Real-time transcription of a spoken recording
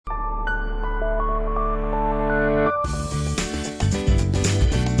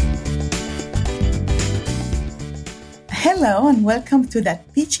Hello and welcome to the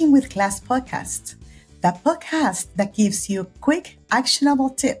Teaching with Class podcast, the podcast that gives you quick,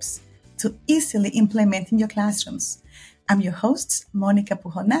 actionable tips to easily implement in your classrooms. I'm your host, Monica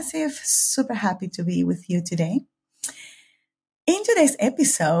Pujol-Nassif. Super happy to be with you today. In today's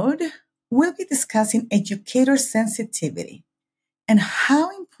episode, we'll be discussing educator sensitivity and how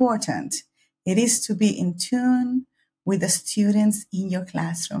important it is to be in tune with the students in your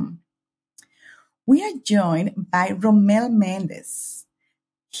classroom. We are joined by Rommel Mendez.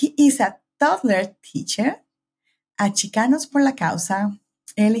 He is a toddler teacher at Chicanos por la Causa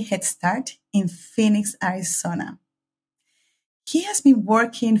Early Head Start in Phoenix, Arizona. He has been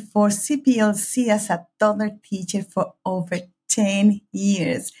working for CPLC as a toddler teacher for over 10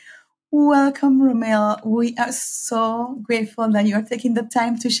 years. Welcome, Rommel. We are so grateful that you are taking the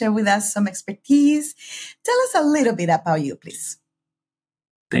time to share with us some expertise. Tell us a little bit about you, please.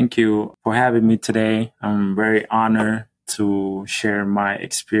 Thank you for having me today. I'm very honored to share my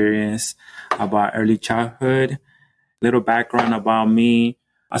experience about early childhood. Little background about me.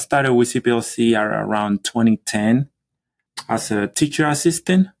 I started with CPLC around 2010 as a teacher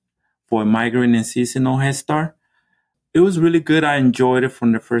assistant for migrant and seasonal Head Start. It was really good. I enjoyed it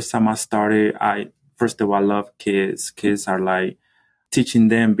from the first time I started. First of all, I love kids. Kids are like teaching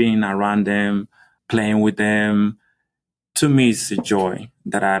them, being around them, playing with them. To me, it's a joy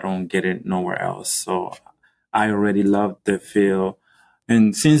that I don't get it nowhere else. So I already love the field.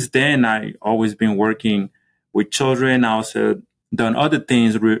 And since then, I always been working with children. I also done other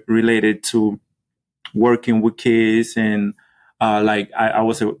things related to working with kids. And I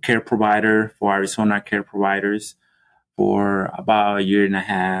was a care provider for Arizona Care Providers for about a year and a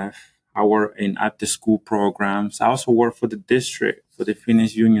half. I work in after school programs. I also work for the district, for the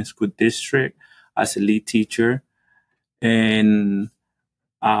Phoenix Union School District as a lead teacher. And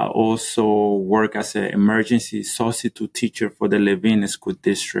I also work as an emergency substitute teacher for the Levine School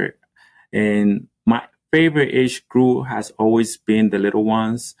District. And my favorite age group has always been the little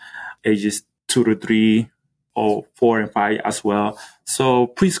ones, ages 2 to 3 or 4 and 5 as well. So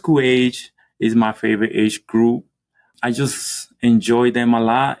preschool age is my favorite age group. I just enjoy them a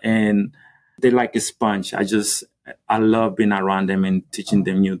lot, and they're like a sponge. I love being around them and teaching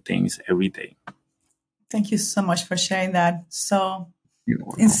them new things every day. Thank you so much for sharing that. So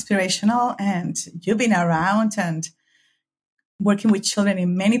inspirational, and you've been around and working with children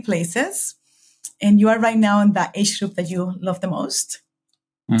in many places, and you are right now in the age group that you love the most.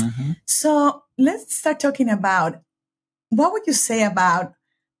 Mm-hmm. So let's start talking about what would you say about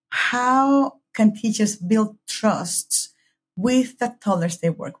how can teachers build trust with the toddlers they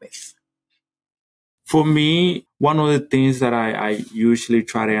work with? For me, one of the things that I usually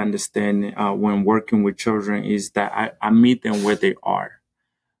try to understand when working with children is that I meet them where they are.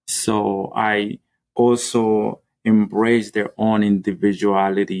 So I also embrace their own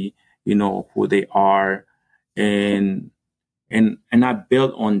individuality, who they are. And I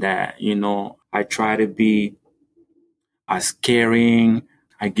build on that, I try to be as caring.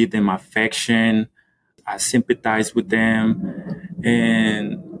 I give them affection. I sympathize with them.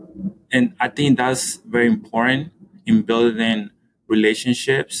 And I think that's very important in building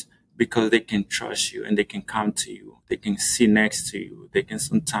relationships, because they can trust you and they can come to you. They can sit next to you. They can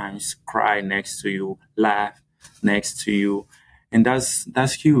sometimes cry next to you, laugh next to you. And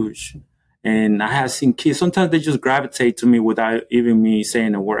that's huge. And I have seen kids, sometimes they just gravitate to me without even me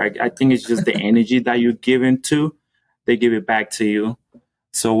saying a word. I think it's just the energy that you give into, they give it back to you.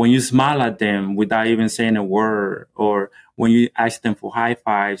 So when you smile at them without even saying a word, or when you ask them for high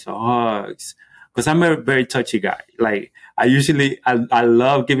fives or hugs, because I'm a very touchy guy. Like I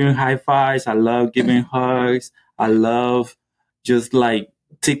love giving high fives. I love giving hugs. I love just like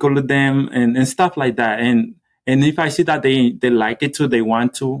tickle them and stuff like that. And if I see that they like it too, they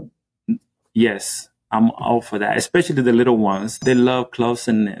want to, yes, I'm all for that. Especially the little ones. They love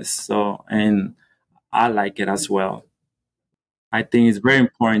closeness. So, and I like it as well. I think it's very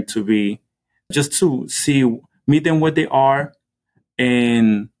important to meet them where they are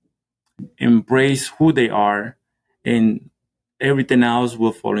and embrace who they are, and everything else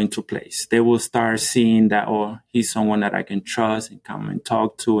will fall into place. They will start seeing that, oh, he's someone that I can trust and come and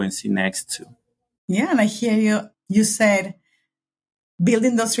talk to and sit next to. Yeah, and I hear you. You said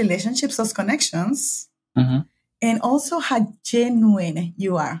building those relationships, those connections, and also how genuine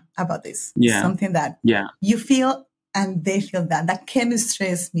you are about this. Yeah. Something that you feel and they feel that chemistry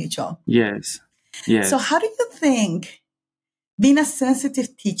is mutual. Yes. So how do you think being a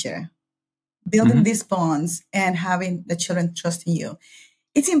sensitive teacher, building these bonds and having the children trusting you,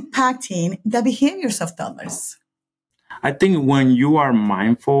 it's impacting the behaviors of toddlers? I think when you are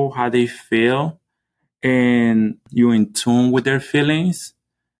mindful how they feel and you're in tune with their feelings,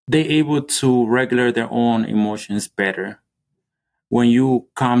 they're able to regulate their own emotions better. When you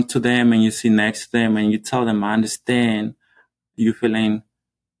come to them and you sit next to them and you tell them, I understand you feeling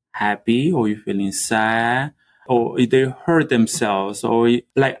happy or you feeling sad or if they hurt themselves or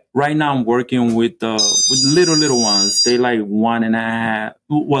like right now I'm working with little ones. They like 1.5.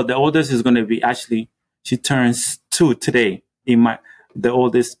 Well, the oldest is going to be actually, she turns 2 today in the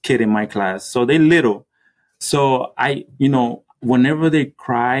oldest kid in my class. So they little. So whenever they're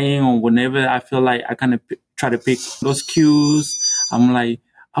crying or whenever I feel like I kind of try to pick those cues, I'm like,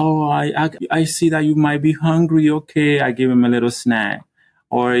 oh, I see that you might be hungry. Okay, I give them a little snack.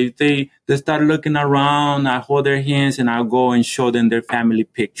 Or if they start looking around, I hold their hands and I'll go and show them their family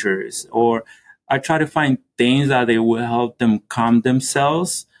pictures. Or I try to find things that they will help them calm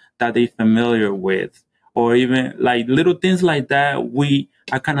themselves that they're familiar with. Or even like little things like that,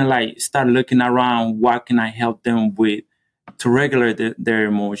 I kind of like start looking around what can I help them with to regulate their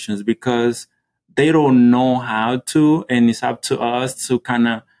emotions because they don't know how to, and it's up to us to kind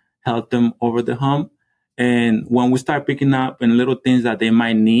of help them over the hump. And when we start picking up in little things that they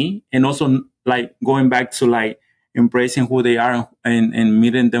might need, and also like going back to like embracing who they are and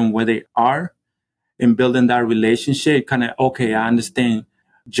meeting them where they are, and building that relationship, kind of, okay, I understand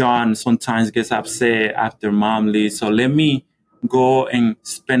John sometimes gets upset after mom leaves. So let me go and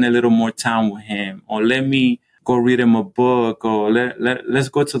spend a little more time with him, or let me go read him a book, or let's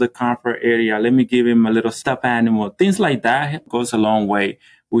go to the comfort area. Let me give him a little stuffed animal. Things like that goes a long way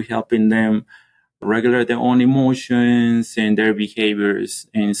with helping them regulate their own emotions and their behaviors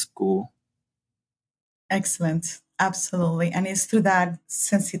in school. Excellent. Absolutely. And it's through that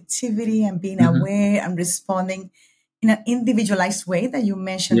sensitivity and being Mm-hmm. aware and responding in an individualized way that you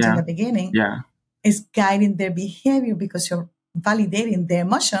mentioned in Yeah. the beginning Yeah. is guiding their behavior because you're validating their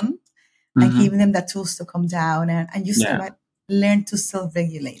emotion and Mm-hmm. giving them the tools to come down. And you said, Yeah. right, learn to self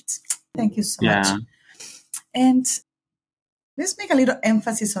regulate. Thank you so much. Yeah. And let's make a little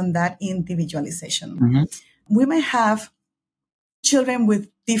emphasis on that individualization. Mm-hmm. We might have children with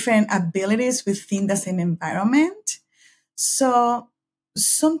different abilities within the same environment. So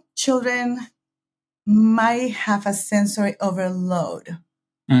some children might have a sensory overload,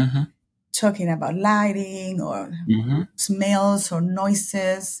 Mm-hmm. talking about lighting or Mm-hmm. smells or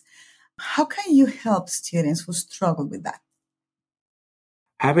noises. How can you help students who struggle with that?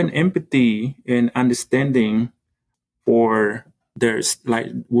 Having empathy and understanding for there's like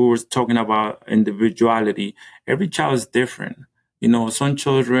we were talking about individuality. Every child is different. Some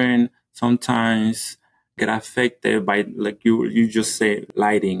children sometimes get affected by, like you just say,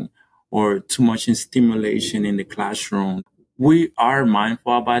 lighting or too much in stimulation in the classroom. We are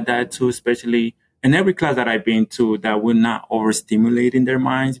mindful about that too, especially in every class that I've been to, that we're not overstimulating their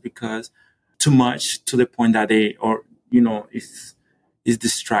minds because too much to the point that they, or it's is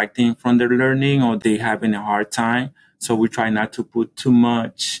distracting from their learning or they having a hard time. So we try not to put too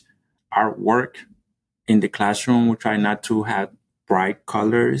much artwork in the classroom. We try not to have bright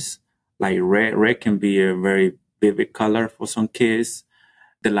colors. Like red. Red can be a very vivid color for some kids.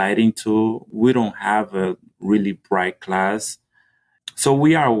 The lighting too. We don't have a really bright class. So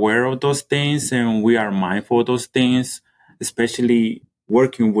we are aware of those things and we are mindful of those things, especially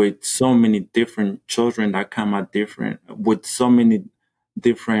working with so many different children that come at with so many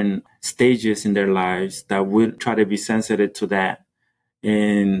different stages in their lives, that we try to be sensitive to that.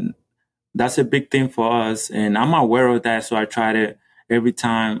 And that's a big thing for us. And I'm aware of that. So I try to, every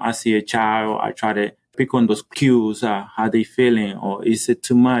time I see a child, I try to pick on those cues, how they feeling, or is it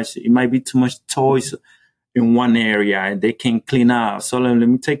too much? It might be too much toys in one area and they can clean up. So let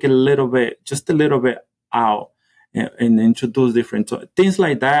me take it a little bit, just a little bit out and introduce different things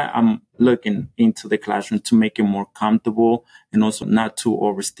like that. I'm looking into the classroom to make it more comfortable and also not too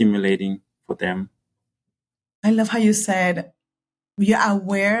overstimulating for them. I love how you said you're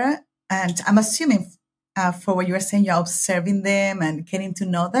aware, and I'm assuming for what you were saying, you're observing them and getting to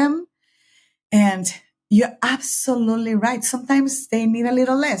know them. And you're absolutely right. Sometimes they need a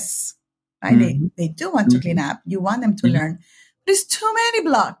little less, right? Mm-hmm. They do want to clean Mm-hmm. up. You want them to Mm-hmm. learn. There's too many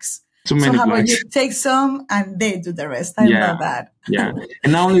blocks. Too So many how about blocks. you take some and they do the rest? I Yeah. love that. Yeah.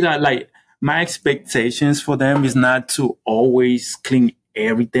 And not only that, like my expectations for them is not to always clean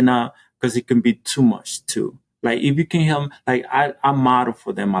everything up because it can be too much too. Like if you can help, like I model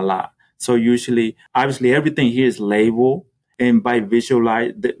for them a lot. So usually, obviously everything here is labeled and by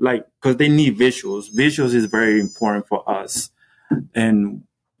visualize, like, cause they need visuals. Visuals is very important for us. And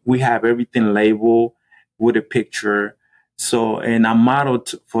we have everything labeled with a picture. So, and I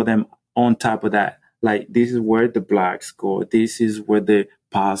modeled for them on top of that. Like, this is where the blacks go. This is where the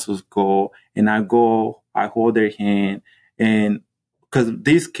puzzles go, and I hold their hand, and because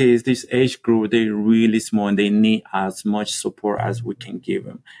these kids, this age group, they're really small and they need as much support as we can give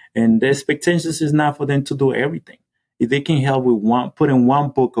them. And the expectations is not for them to do everything. If they can help with putting one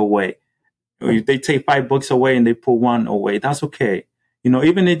book away, or if they take 5 books away and they put one away, that's okay.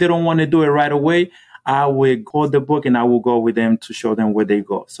 Even if they don't want to do it right away, I will hold the book and I will go with them to show them where they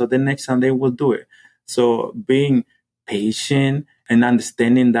go. So the next time they will do it. So being patient and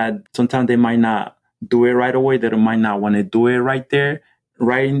understanding that sometimes they might not do it right away, they might not want to do it right there,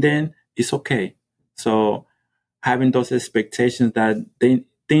 right and then, it's okay. So having those expectations that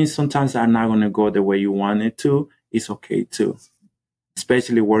things sometimes are not going to go the way you want it to, it's okay too.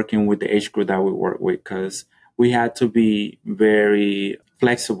 Especially working with the age group that we work with, because we had to be very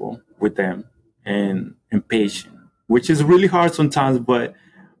flexible with them and patient, which is really hard sometimes. But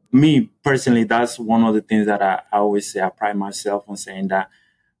me personally, that's one of the things that I always say. I pride myself on saying that,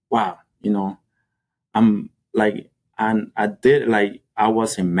 wow, I'm like, and I did, like, I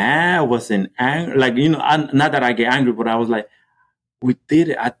wasn't mad, I wasn't angry, like, not that I get angry, but I was like, we did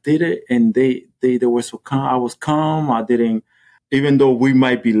it, I did it, and they were so calm. I was calm. I didn't, even though we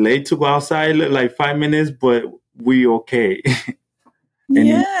might be late to go outside, like 5 minutes, but we okay. And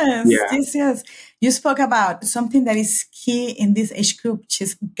Yes, yeah, yes, yes. You spoke about something that is key in this age group, which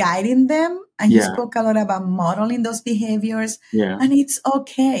is guiding them. And you yeah, spoke a lot about modeling those behaviors. yeah, And it's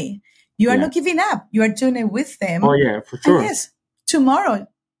okay. You are yeah. not giving up. You are doing it with Oh them. yeah, for And sure. yes, tomorrow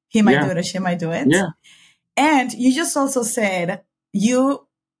he might Yeah, do it or she might do it. yeah, And you just also said you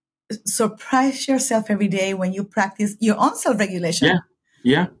surprise yourself every day when you practice your own self yeah, regulation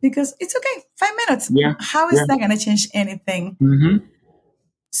yeah, because it's okay. 5 minutes. yeah, How is yeah. that going to change anything? Mm-hmm.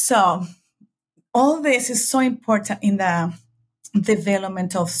 So, all this is so important in the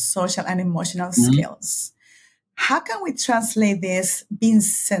development of social and emotional Mm-hmm. skills. How can we translate this being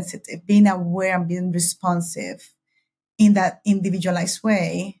sensitive, being aware, and being responsive in that individualized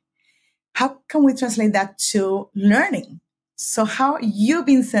way? How can we translate that to learning? So, how you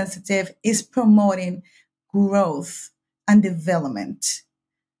being sensitive is promoting growth and development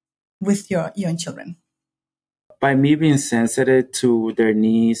with your young children. By me being sensitive to their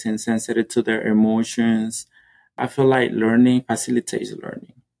needs and sensitive to their emotions, I feel like learning facilitates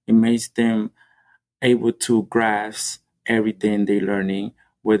learning. It makes them able to grasp everything they're learning,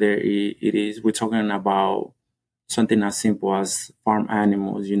 whether it is we're talking about something as simple as farm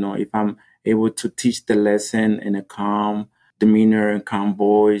animals. If I'm able to teach the lesson in a calm demeanor and calm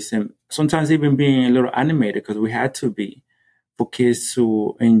voice, and sometimes even being a little animated because we had to be, for kids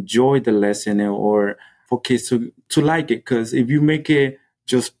to enjoy the lesson or for kids to like it. Because if you make it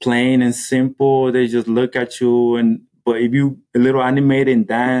just plain and simple, they just look at you. But if you a little animate and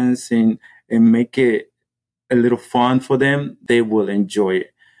dance and make it a little fun for them, they will enjoy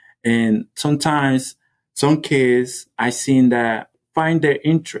it. And sometimes some kids I seen that find their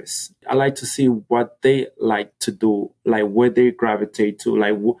interests. I like to see what they like to do, like where they gravitate to,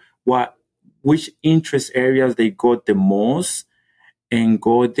 like what which interest areas they got the most, and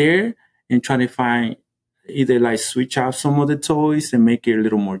go there and try to find either like switch out some of the toys and make it a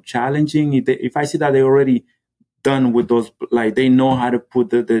little more challenging. If I see that they already done with those, like they know how to put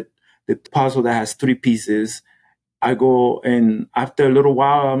the puzzle that has 3 pieces, I go, and after a little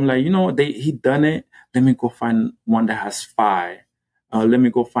while, I'm like, he done it. Let me go find one that has 5. Let me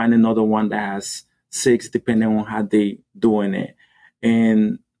go find another one that has 6, depending on how they doing it.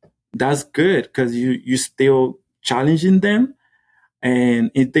 And that's good because you still challenging them. And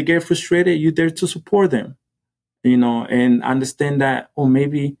if they get frustrated, you're there to support them, and understand that, oh,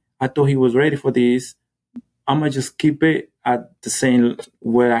 maybe I thought he was ready for this. I'm gonna just keep it at the same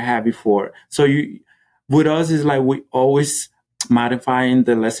where I had before. So with us is like we always modifying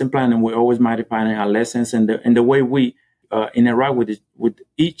the lesson plan, and we're always modifying our lessons and the way we interact with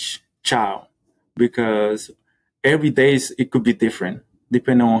each child, because every day it could be different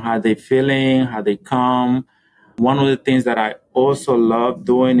depending on how they feeling, how they come. One of the things that I also love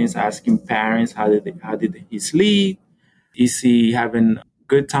doing is asking parents how did he sleep, is he having a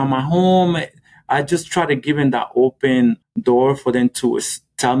good time at home? I just try to give them that open door for them to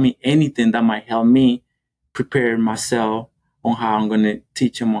tell me anything that might help me prepare myself on how I'm going to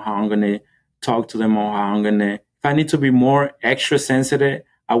teach them, or how I'm going to talk to them, or how I'm going to, if I need to be more extra sensitive,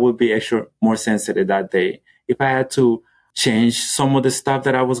 I will be extra more sensitive that day. If I had to change some of the stuff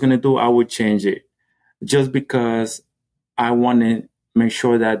that I was going to do, I would change it, just because I want to make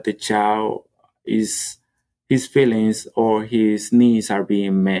sure that the child is his feelings or his needs are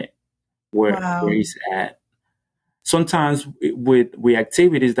being met where Wow. he's at. Sometimes with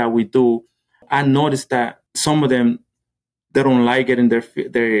activities that we do, I notice that some of them they don't like getting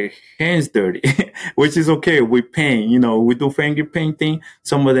their hands dirty, which is okay. We paint, we do finger painting.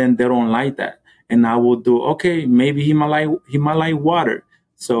 Some of them, they don't like that. And I will do, okay, maybe he might like water.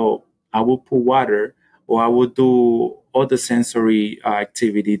 So I will put water, or I will do other sensory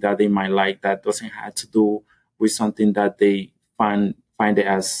activity that they might like that doesn't have to do with something that they find it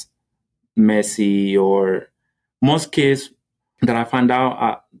as messy. Or most kids that I find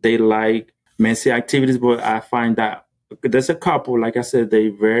out, they like messy activities, but I find that there's a couple, like I said,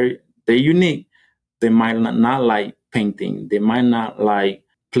 they're unique. They might not like painting. They might not like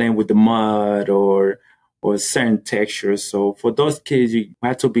playing with the mud or certain textures. So for those kids, you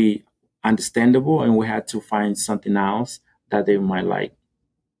have to be understandable, and we had to find something else that they might like.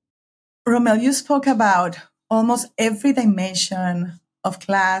 Rommel, you spoke about almost every dimension of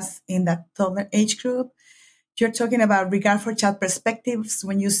class in that toddler age group. You're talking about regard for child perspectives.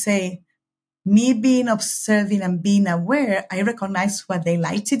 When you say me being observing and being aware, I recognize what they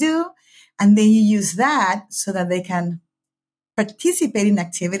like to do. And then you use that so that they can participate in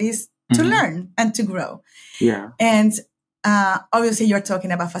activities to learn and to grow. Yeah. And obviously, you're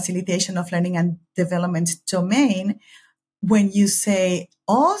talking about facilitation of learning and development domain. When you say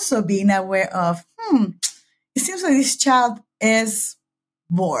also being aware of, it seems like this child is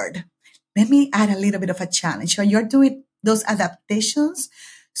bored. Let me add a little bit of a challenge. So you're doing those adaptations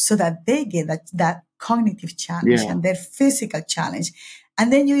so that they get that cognitive challenge and their physical challenge. And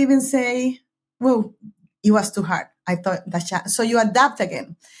then you even say, well, it was too hard. I thought that so you adapt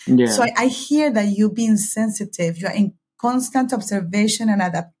again. Yeah. So I hear that you being sensitive, you're in constant observation and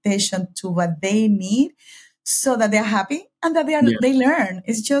adaptation to what they need so that they're happy and that they learn.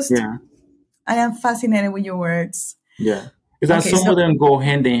 It's just, I am fascinated with your words. Yeah. Because some of them go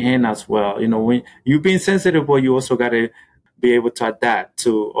hand in hand as well. When you being sensitive, but you also got to be able to adapt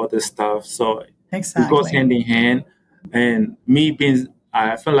to other stuff. So it goes hand in hand. And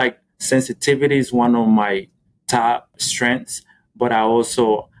I feel like sensitivity is one of my top strengths, but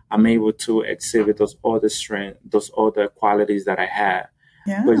I'm able to exhibit those other strengths, those other qualities that I have.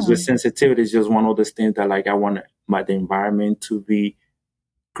 Yeah. But just sensitivity is just one of those things that, like, I want the environment to be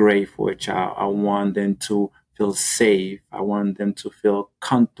great for a child. I want them to feel safe. I want them to feel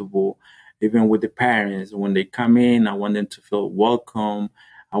comfortable, even with the parents. When they come in, I want them to feel welcome.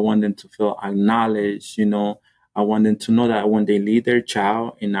 I want them to feel acknowledged. I want them to know that when they leave their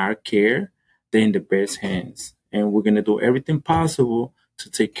child in our care, they're in the best hands. And we're going to do everything possible to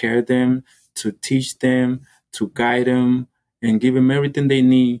take care of them, to teach them, to guide them, and give them everything they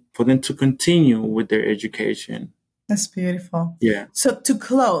need for them to continue with their education. That's beautiful. Yeah. So to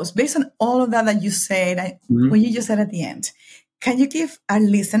close, based on all of that you said, what you just said at the end, can you give our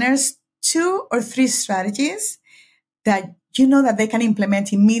listeners 2 or 3 strategies that you know that they can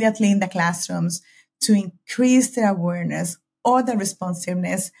implement immediately in the classrooms to increase their awareness or their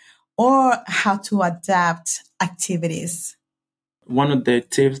responsiveness or how to adapt activities? One of the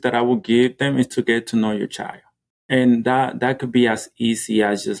tips that I would give them is to get to know your child. And that could be as easy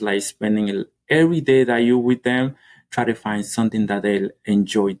as just like spending every day that you're with them, try to find something that they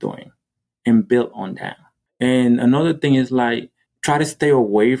enjoy doing and build on that. And another thing is like, try to stay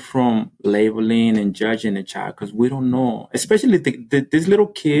away from labeling and judging a child, because we don't know, especially these little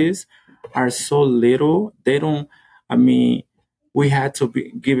kids are so little. We had to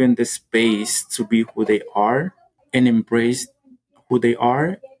be given the space to be who they are and embrace who they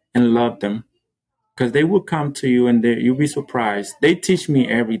are and love them. Because they will come to you and you'll be surprised. They teach me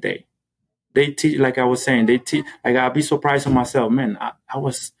every day. They teach, like I was saying, like I'll be surprised on myself. Man, I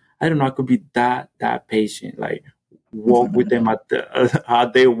don't know, I could be that patient. Like walk with them at how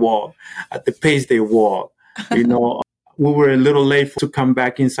they walk, at the pace they walk. We were a little late to come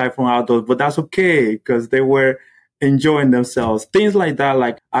back inside from outdoors, but that's okay because they were enjoying themselves. Things like that.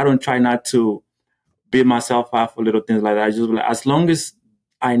 Like I don't try not to beat myself up for little things like that. I just, as long as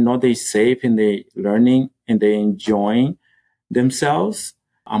I know they're safe and they learning and they enjoying themselves,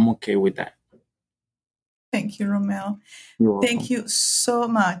 I'm okay with that. Thank you, Rommel. You're welcome. Thank you so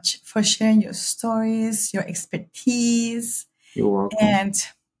much for sharing your stories, your expertise. You're welcome. And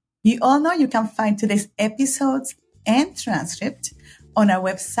you all know you can find today's episodes and transcript on our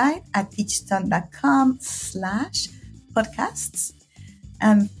website at teachton.com/podcasts.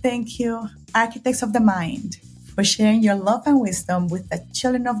 And thank you, Architects of the Mind, for sharing your love and wisdom with the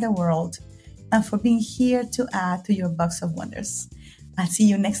children of the world and for being here to add to your box of wonders. I'll see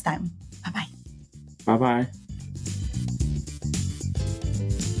you next time. Bye-bye. Bye-bye.